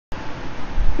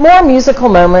More musical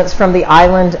moments from the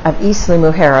island of Isla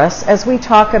Mujeres as we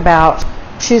talk about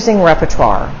choosing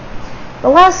repertoire. The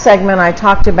last segment I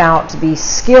talked about the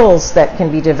skills that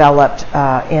can be developed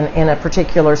in a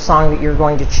particular song that you're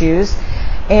going to choose.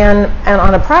 And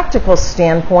on a practical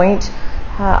standpoint,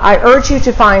 I urge you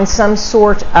to find some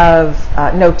sort of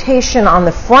notation on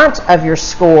the front of your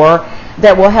score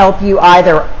that will help you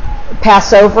either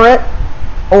pass over it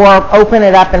or open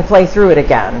it up and play through it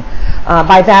again.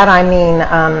 By that I mean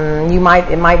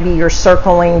it might be you're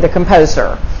circling the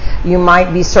composer. You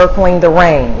might be circling the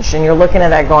range, and you're looking at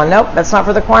that going, nope, that's not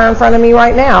for the choir in front of me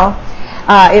right now.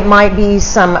 It might be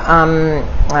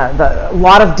a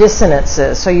lot of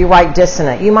dissonances, so you write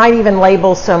dissonant. You might even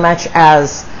label so much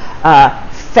as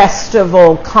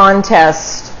festival,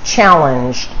 contest,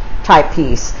 challenge type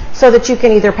piece, so that you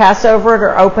can either pass over it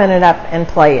or open it up and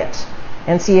play it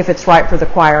and see if it's right for the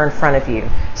choir in front of you.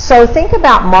 So think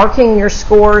about marking your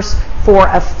scores for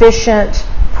efficient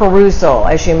perusal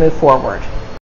as you move forward.